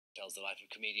tells the life of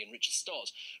comedian Richard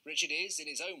Stott. Richard is, in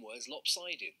his own words,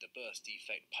 lopsided. The birth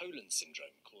defect Poland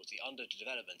syndrome caused the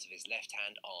underdevelopment of his left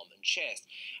hand, arm and chest.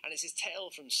 And it's his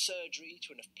tale from surgery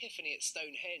to an epiphany at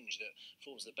Stonehenge that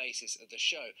forms the basis of the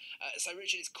show. So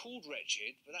Richard, it's called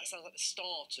Wretched, but that sounds like the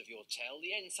start of your tale.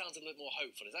 The end sounds a little bit more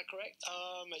hopeful, is that correct?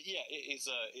 Yeah, it is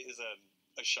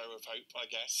a show of hope, I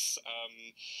guess.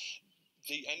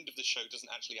 The end of the show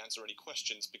doesn't actually answer any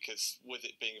questions because, with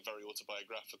it being a very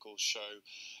autobiographical show,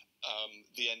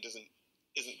 the end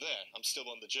isn't there. I'm still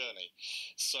on the journey.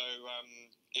 So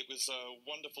it was a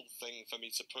wonderful thing for me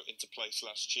to put into place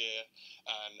last year,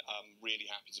 and I'm really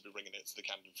happy to be bringing it to the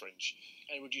Camden Fringe.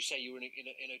 And would you say you were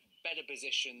in a better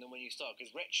position than when you started?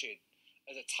 Because Wretched,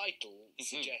 as a title,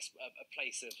 suggests a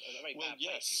place of a very bad place.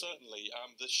 Well, yes, certainly.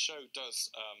 The show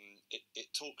does. It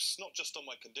talks not just on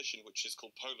my condition, which is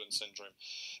called Poland syndrome,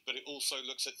 but it also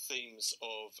looks at themes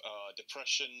of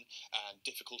depression and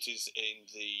difficulties in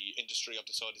the industry I've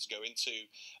decided to go into,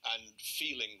 and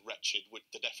feeling wretched, with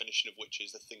the definition of which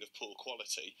is the thing of poor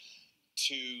quality,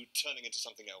 to turning into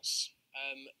something else.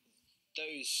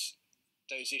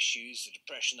 Those issues, the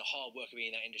depression, the hard work of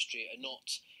being in that industry, are not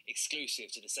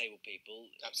exclusive to disabled people.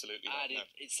 Absolutely not. No.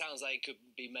 It sounds like it could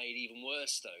be made even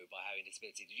worse, though, by having a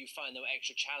disability. Did you find there were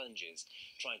extra challenges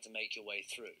trying to make your way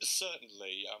through?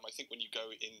 Certainly. I think when you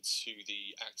go into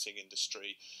the acting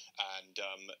industry, and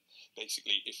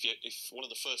basically, if one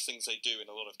of the first things they do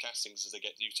in a lot of castings is they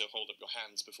get you to hold up your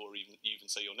hands before you even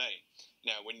say your name.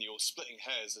 Now, when you're splitting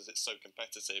hairs, as it's so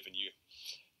competitive, and you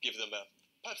give them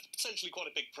potentially quite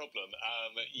a big problem,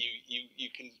 you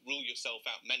can rule yourself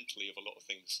out mentally of a lot of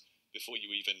things before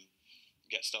you even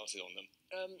get started on them.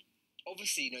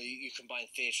 Obviously, you combine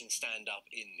theatre and stand-up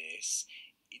in this.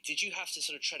 Did you have to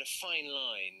sort of tread a fine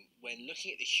line when looking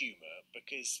at the humour?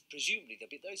 Because presumably there'll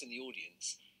be those in the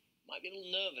audience might be a little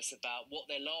nervous about what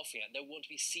they're laughing at. They want to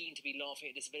be seen to be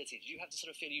laughing at disability. Did you have to sort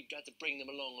of feel you had to bring them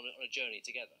along on a journey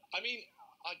together? I mean,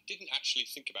 I didn't actually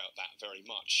think about that very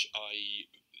much.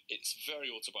 It's very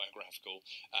autobiographical,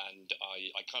 and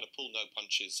I kind of pull no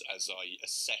punches as I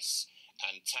assess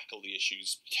and tackle the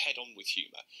issues head-on with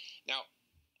humour. Now,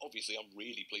 obviously, I'm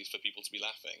really pleased for people to be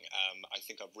laughing. I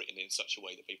think I've written in such a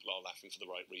way that people are laughing for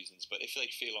the right reasons, but if they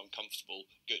feel uncomfortable,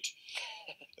 good.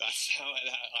 That's how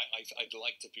I'd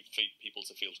like people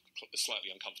to feel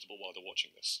slightly uncomfortable while they're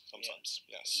watching this, sometimes,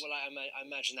 yeah. Yes. Well, I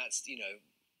imagine that's,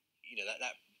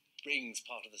 that brings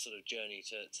part of the sort of journey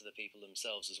to the people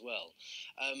themselves as well.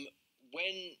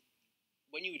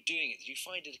 When you were doing it, did you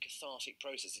find it a cathartic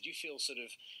process? Did you feel sort of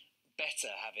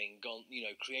better having gone,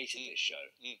 created this show?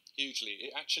 Hugely.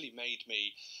 It actually made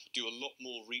me do a lot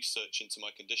more research into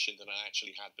my condition than I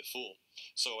actually had before.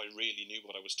 So I really knew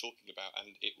what I was talking about,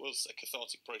 and it was a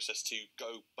cathartic process to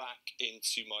go back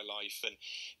into my life and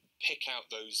pick out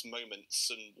those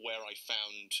moments and where I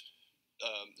found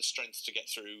the strength to get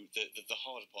through the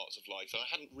harder parts of life. And I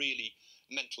hadn't really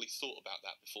mentally thought about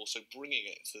that before, so bringing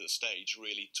it to the stage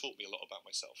really taught me a lot about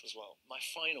myself as well. My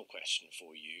final question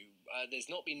for you, there's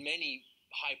not been many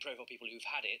high-profile people who've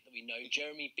had it that we know.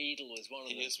 Jeremy Beadle was one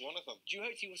of them. He is one of them. Do you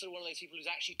hope he was sort of one of those people who's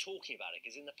actually talking about it?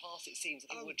 Because in the past it seems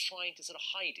that people were trying to sort of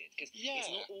hide it, because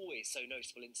it's not always so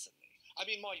noticeable instantly. I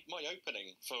mean, my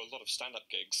opening for a lot of stand-up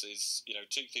gigs is,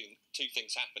 two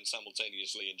things happened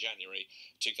simultaneously in January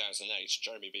 2008.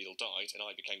 Jeremy Beadle died, and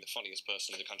I became the funniest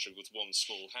person in the country with one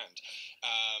small hand.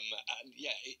 And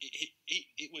yeah,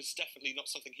 it was definitely not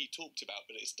something he talked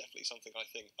about, but it's definitely something I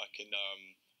think I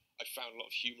found a lot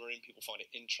of humour in. People find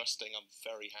it interesting. I'm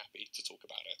very happy to talk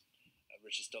about it.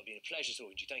 Richard Stott, been a pleasure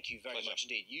talking to you. Thank you very much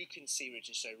indeed. You can see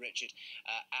Richard's show, Wretched,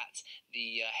 at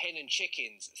the Hen and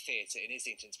Chickens Theatre in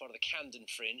Islington. It's part of the Camden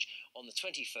Fringe on the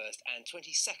 21st and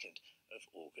 22nd of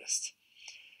August.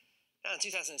 Now, in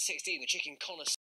 2016, the chicken connoisseur